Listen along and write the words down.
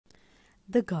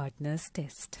The Gardener's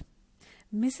Test.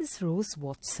 Mrs. Rose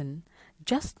Watson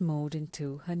just moved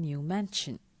into her new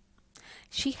mansion.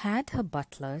 She had her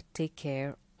butler take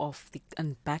care of the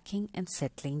unpacking and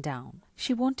settling down.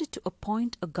 She wanted to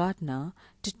appoint a gardener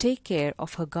to take care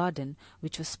of her garden,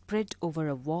 which was spread over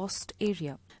a vast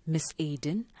area. Miss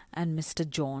Aidan and Mr.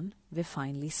 John were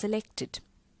finally selected.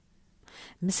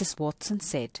 Mrs. Watson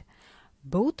said,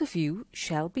 "Both of you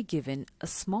shall be given a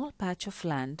small patch of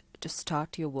land to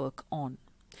start your work on.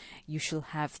 You shall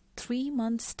have 3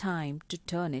 months' time to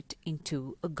turn it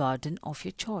into a garden of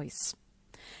your choice.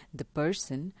 The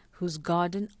person whose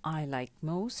garden I like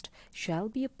most shall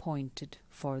be appointed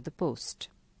for the post."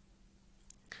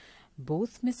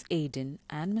 Both Miss Aidan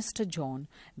and Mr. John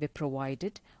were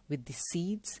provided with the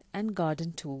seeds and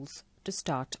garden tools to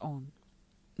start on.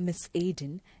 Miss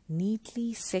Aidan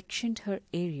neatly sectioned her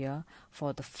area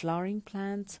for the flowering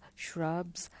plants,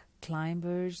 shrubs,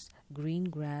 climbers, green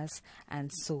grass,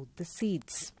 and sowed the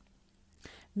seeds.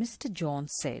 Mr. John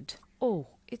said, "Oh,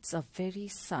 it's a very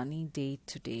sunny day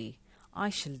today. I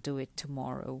shall do it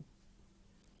tomorrow."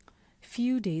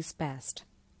 Few days passed.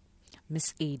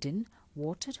 Miss Aidan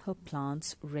watered her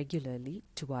plants regularly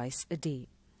twice a day.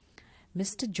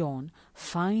 Mr. John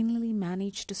finally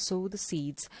managed to sow the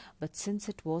seeds, but since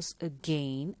it was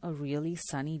again a really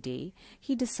sunny day,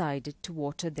 he decided to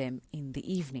water them in the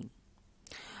evening.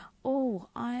 "Oh,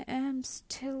 I am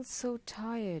still so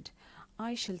tired.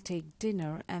 I shall take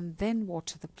dinner and then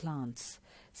water the plants,"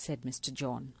 said Mr.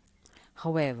 John.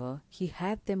 However, he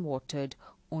had them watered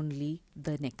only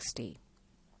the next day.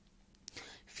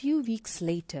 Few weeks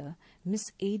later,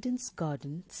 Miss Aidan's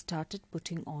garden started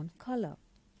putting on color.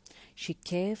 She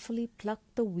carefully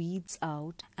plucked the weeds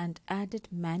out and added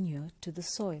manure to the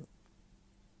soil.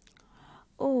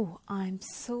 "Oh, I'm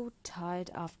so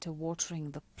tired after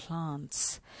watering the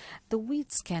plants. The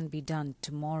weeds can be done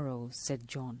tomorrow," said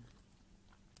John.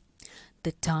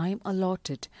 The time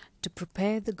allotted to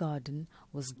prepare the garden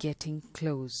was getting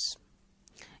close.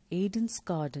 Aidan's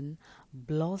garden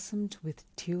blossomed with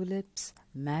tulips,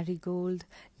 marigold,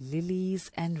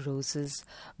 lilies and roses,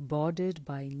 bordered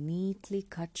by neatly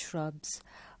cut shrubs,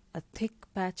 a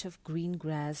thick patch of green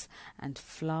grass and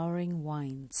flowering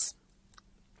vines.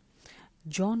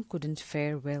 John couldn't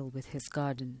fare well with his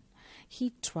garden.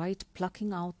 He tried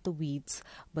plucking out the weeds,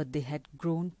 but they had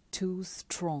grown too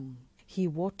strong. He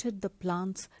watered the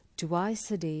plants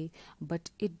twice a day,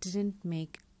 but it didn't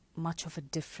make much of a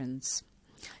difference.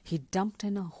 He dumped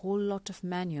in a whole lot of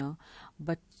manure,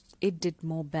 but it did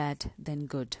more bad than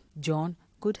good. John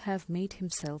could have made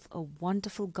himself a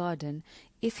wonderful garden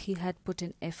if he had put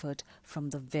in effort from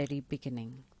the very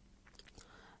beginning.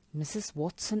 Mrs.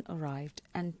 Watson arrived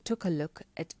and took a look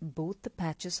at both the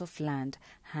patches of land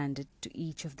handed to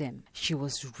each of them. She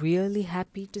was really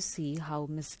happy to see how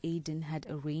Miss Aidan had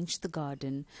arranged the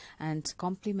garden and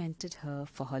complimented her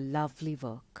for her lovely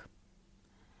work.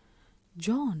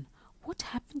 "John, what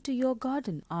happened to your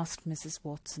garden?" asked Mrs.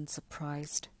 Watson,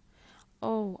 surprised.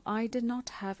 "Oh, I did not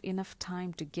have enough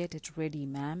time to get it ready,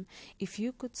 ma'am. If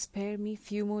you could spare me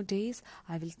few more days,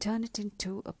 I will turn it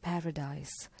into a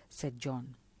paradise," said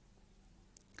John.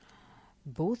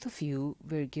 "Both of you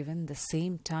were given the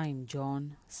same time,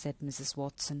 John," said Mrs.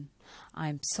 Watson. "I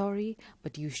am sorry,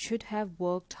 but you should have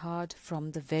worked hard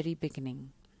from the very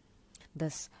beginning."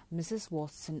 Thus, Mrs.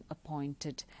 Watson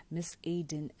appointed Miss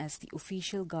Aidan as the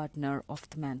official gardener of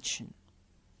the mansion.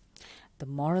 The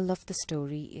moral of the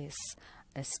story is,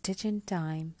 a stitch in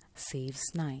time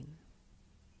saves 9.